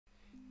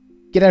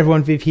G'day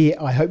everyone, Viv here.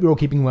 I hope you're all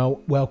keeping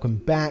well. Welcome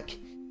back.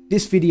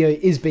 This video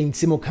is being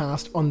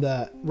simulcast on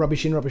the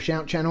Rubbish In Rubbish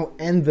Out channel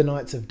and the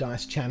Knights of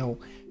Dice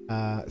channel.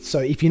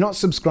 So if you're not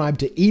subscribed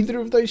to either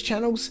of those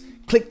channels,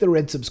 click the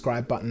red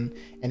subscribe button.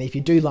 And if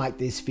you do like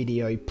this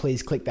video,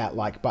 please click that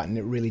like button.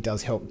 It really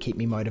does help keep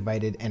me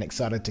motivated and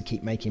excited to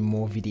keep making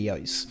more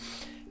videos.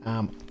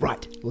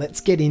 Right,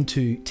 let's get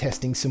into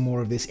testing some more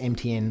of this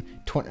MTN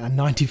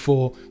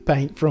 94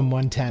 paint from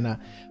Montana.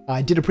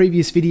 I did a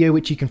previous video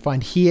which you can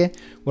find here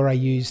where I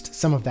used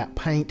some of that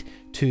paint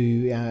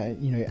to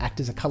act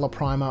as a color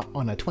primer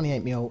on a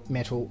 28mm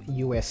metal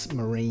US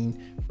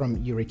Marine from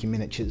Eureka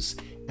Miniatures,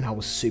 and I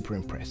was super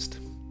impressed.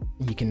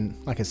 You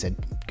can, like I said,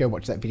 go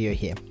watch that video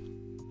here.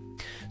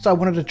 So I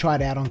wanted to try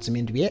it out on some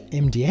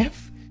MDF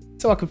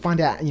so I could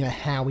find out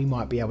how we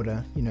might be able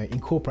to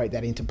incorporate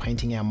that into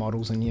painting our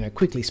models and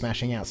quickly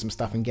smashing out some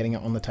stuff and getting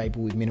it on the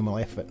table with minimal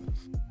effort.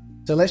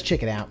 So let's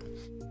check it out.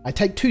 I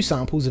take 2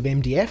 samples of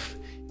MDF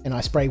and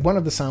I spray one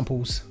of the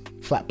samples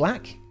flat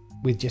black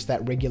with just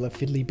that regular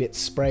fiddly bits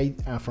spray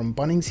from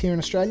Bunnings here in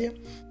Australia,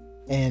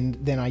 and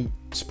then I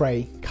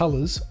spray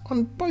colors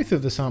on both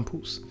of the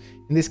samples.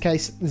 In this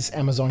case, this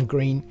Amazon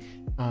green,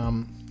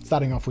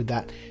 starting off with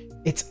that.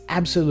 It's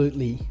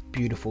absolutely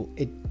beautiful.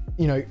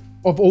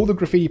 Of all the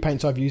graffiti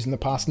paints I've used in the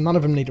past, none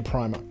of them need a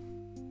primer.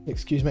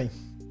 Excuse me.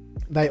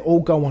 They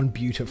all go on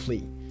beautifully.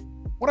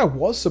 What I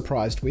was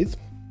surprised with,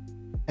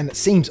 and it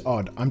seems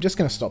odd, I'm just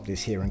going to stop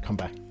this here and come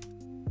back.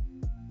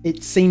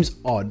 It seems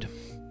odd.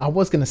 I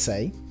was going to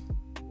say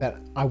that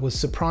I was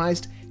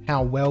surprised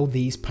how well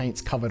these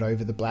paints covered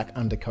over the black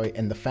undercoat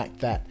and the fact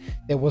that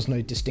there was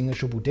no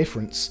distinguishable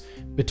difference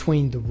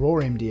between the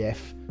raw MDF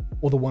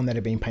or the one that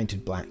had been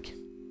painted black.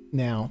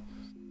 Now,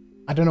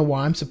 I don't know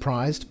why I'm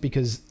surprised,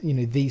 because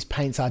these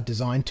paints are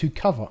designed to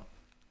cover.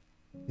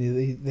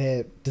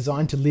 They're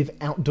designed to live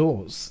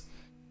outdoors,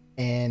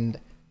 and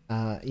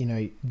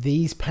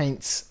these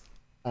paints,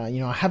 I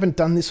haven't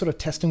done this sort of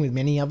testing with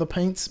many other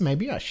paints.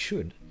 Maybe I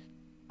should.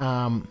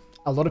 A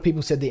lot of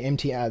people said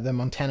the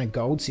Montana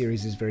Gold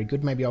series is very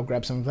good. Maybe I'll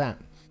grab some of that.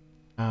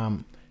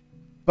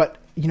 But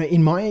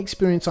in my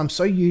experience, I'm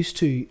so used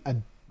to a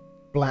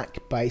black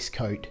base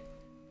coat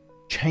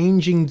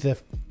changing the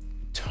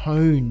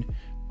tone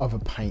of a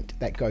paint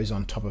that goes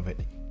on top of it.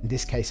 In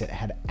this case, it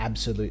had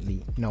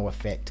absolutely no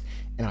effect,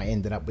 and I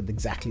ended up with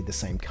exactly the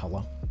same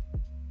color.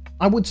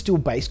 I would still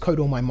base coat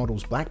all my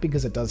models black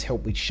because it does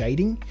help with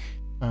shading,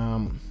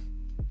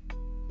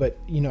 but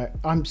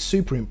I'm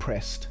super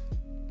impressed.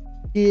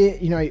 Here,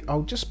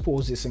 I'll just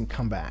pause this and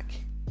come back.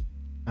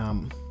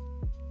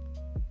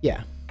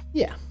 Yeah,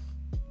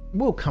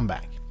 we'll come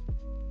back.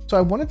 So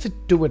I wanted to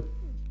do a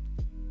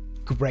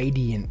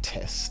gradient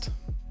test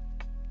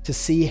to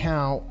see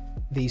how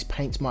these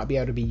paints might be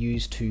able to be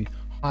used to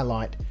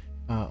highlight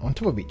on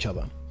top of each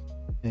other.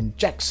 And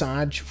Jack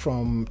Sarge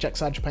from Jack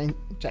Sarge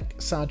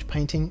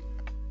Painting,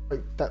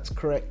 that's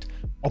correct.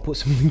 I'll put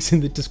some links in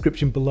the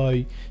description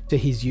below to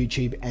his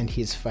YouTube and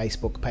his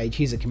Facebook page.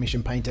 He's a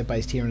commission painter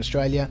based here in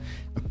Australia.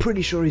 I'm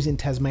pretty sure he's in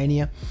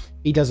Tasmania.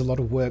 He does a lot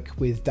of work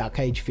with Dark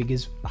Age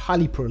figures,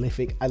 highly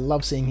prolific. I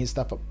love seeing his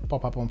stuff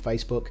pop up on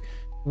Facebook.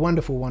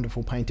 Wonderful,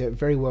 wonderful painter,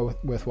 very well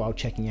worthwhile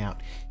checking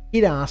out.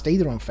 He'd asked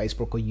either on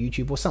Facebook or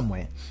YouTube or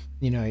somewhere,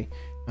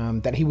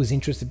 that he was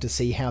interested to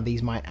see how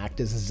these might act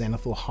as a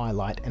zenithal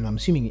highlight, and I'm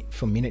assuming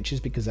for miniatures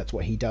because that's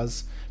what he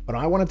does. But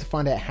I wanted to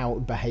find out how it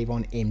would behave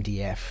on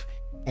MDF,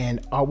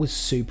 and I was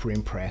super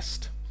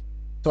impressed.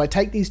 So I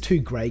take these 2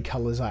 grey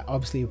colours, I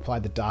obviously apply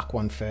the dark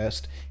one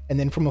first, and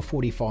then from a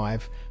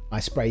 45 I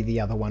spray the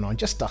other one on,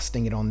 just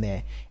dusting it on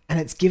there, and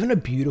it's given a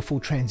beautiful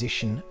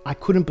transition. I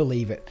couldn't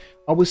believe it.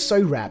 I was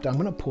so wrapped. I'm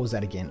going to pause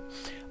that again.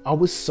 I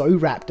was so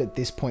wrapped at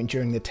this point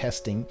during the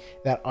testing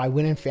that I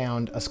went and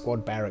found a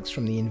squad barracks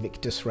from the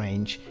Invictus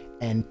range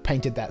and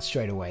painted that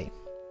straight away.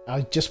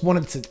 I just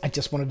wanted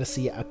to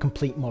see a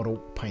complete model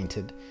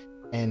painted.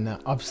 And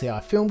obviously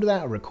I filmed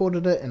that, I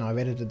recorded it, and I've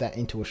edited that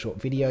into a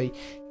short video,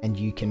 and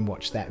you can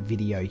watch that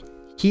video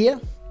here.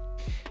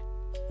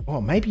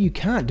 Or maybe you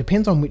can't,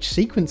 depends on which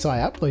sequence I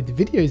upload the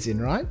videos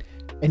in, right?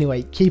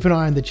 Anyway, keep an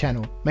eye on the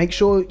channel. Make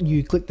sure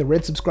you click the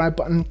red subscribe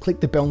button, click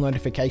the bell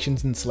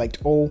notifications and select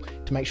all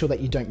to make sure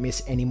that you don't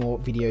miss any more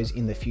videos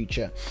in the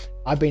future.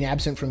 I've been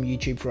absent from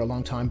YouTube for a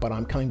long time, but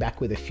I'm coming back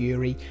with a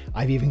fury.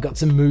 I've even got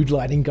some mood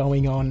lighting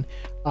going on.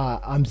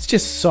 I'm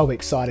just so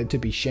excited to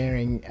be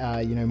sharing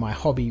my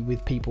hobby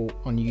with people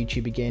on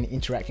YouTube again,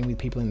 interacting with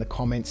people in the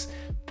comments.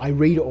 I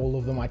read all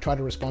of them. I try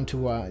to respond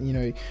to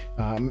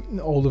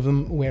all of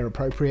them where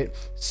appropriate.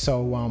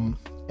 So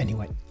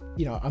anyway,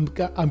 I'm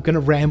gonna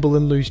ramble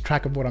and lose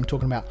track of what I'm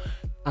talking about.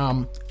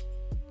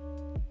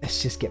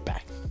 Let's just get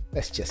back.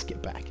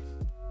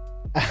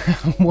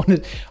 I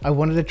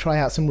wanted to try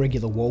out some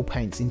regular wall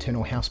paints,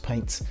 internal house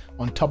paints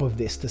on top of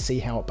this to see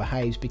how it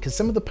behaves, because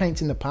some of the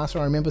paints in the past,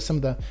 I remember some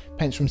of the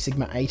paints from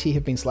Sigma 80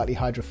 have been slightly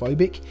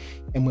hydrophobic,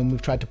 and when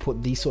we've tried to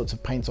put these sorts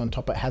of paints on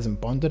top, it hasn't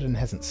bonded and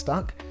hasn't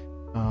stuck.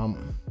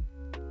 I'm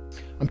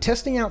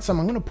testing out some.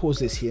 I'm going to pause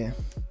this here.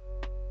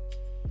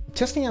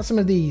 testing out some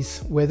of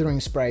these weathering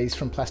sprays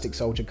from Plastic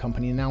Soldier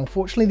Company. Now,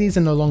 unfortunately, these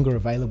are no longer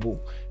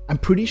available. I'm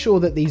pretty sure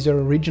that these are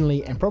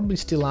originally, and probably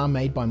still are,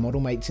 made by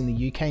Model Mates in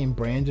the UK and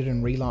branded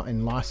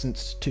and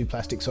licensed to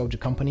Plastic Soldier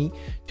Company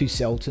to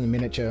sell to the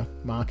miniature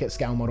market,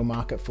 scale model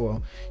market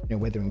for, you know,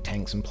 weathering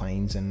tanks and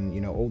planes and, you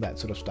know, all that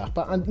sort of stuff.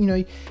 But, you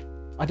know,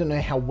 I don't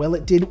know how well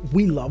it did.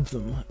 We love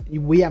them.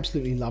 We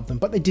absolutely love them,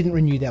 but they didn't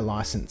renew their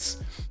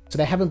license. So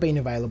they haven't been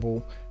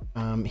available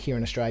here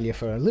in Australia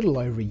for a little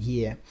over a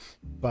year.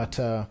 But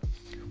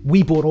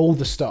we bought all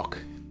the stock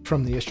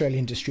from the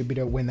Australian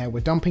distributor when they were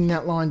dumping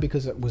that line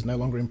because it was no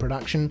longer in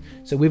production.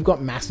 So we've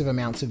got massive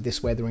amounts of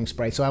this weathering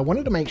spray. So I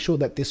wanted to make sure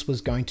that this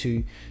was going to,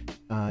 you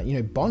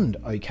know, bond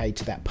okay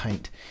to that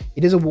paint.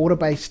 It is a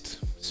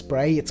water-based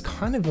spray. It's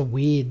kind of a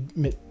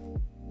weird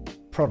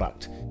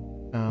product.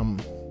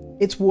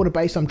 It's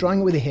water-based. I'm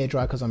drying it with a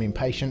hairdryer because I'm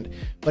impatient,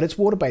 but it's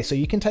water-based. So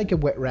you can take a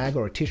wet rag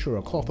or a tissue or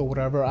a cloth or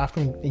whatever after,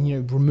 and, you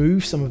know,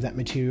 remove some of that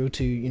material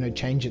to, you know,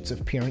 change its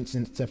appearance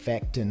and its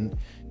effect. And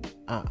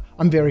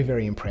I'm very,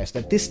 very impressed.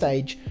 At this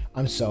stage,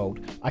 I'm sold.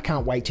 I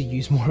can't wait to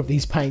use more of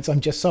these paints. I'm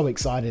just so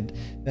excited.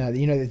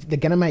 You know, they're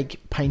going to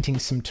make painting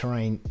some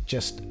terrain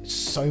just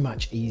so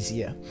much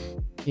easier.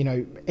 You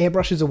know,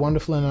 airbrushes are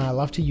wonderful and I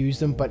love to use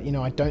them, but, you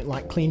know, I don't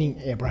like cleaning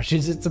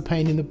airbrushes. It's a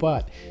pain in the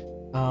butt.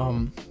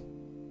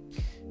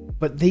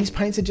 But these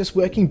paints are just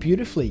working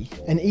beautifully.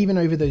 And even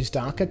over those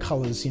darker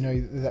colors, you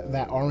know,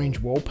 that orange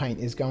wall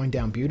paint is going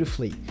down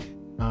beautifully.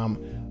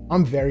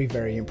 I'm very,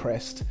 very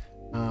impressed.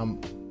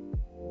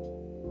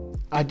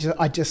 I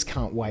just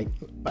can't wait.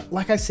 But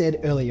like I said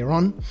earlier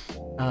on,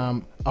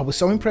 I was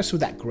so impressed with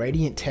that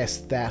gradient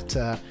test that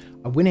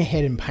I went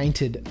ahead and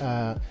painted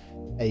a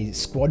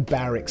squad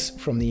barracks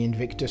from the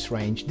Invictus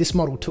range. This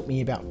model took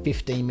me about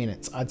 15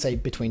 minutes. I'd say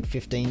between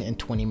 15 and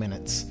 20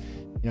 minutes.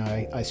 You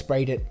know, I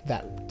sprayed it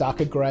that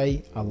darker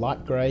grey, a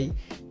light grey,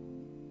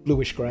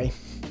 bluish grey.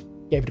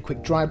 Gave it a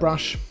quick dry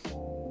brush,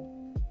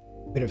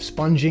 bit of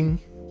sponging.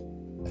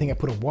 I think I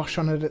put a wash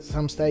on it at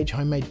some stage,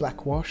 homemade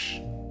black wash,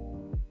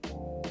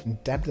 and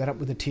dabbed that up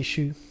with a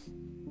tissue.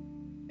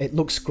 It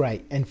looks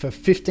great. And for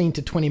 15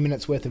 to 20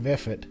 minutes worth of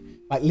effort,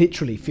 like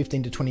literally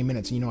 15 to 20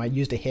 minutes, you know, I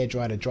used a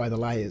hairdryer to dry the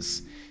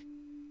layers.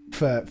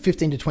 For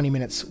 15 to 20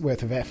 minutes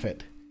worth of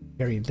effort,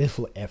 very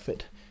little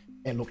effort,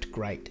 it looked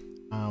great.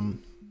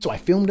 So I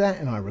filmed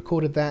that and I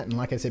recorded that, and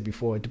like I said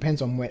before, it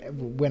depends on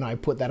when I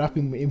put that up,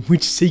 in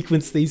which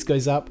sequence these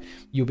goes up.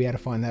 You'll be able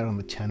to find that on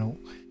the channel.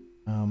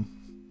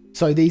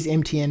 So these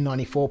MTN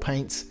 94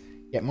 paints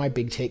get my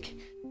big tick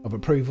of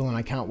approval, and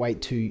I can't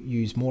wait to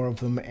use more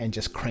of them and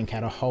just crank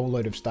out a whole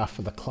load of stuff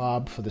for the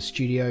club, for the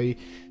studio.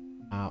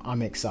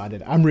 I'm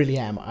excited. I really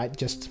am. I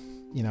just,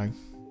 you know,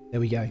 there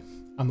we go.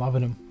 I'm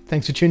loving them.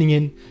 Thanks for tuning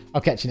in.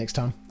 I'll catch you next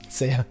time.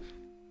 See ya.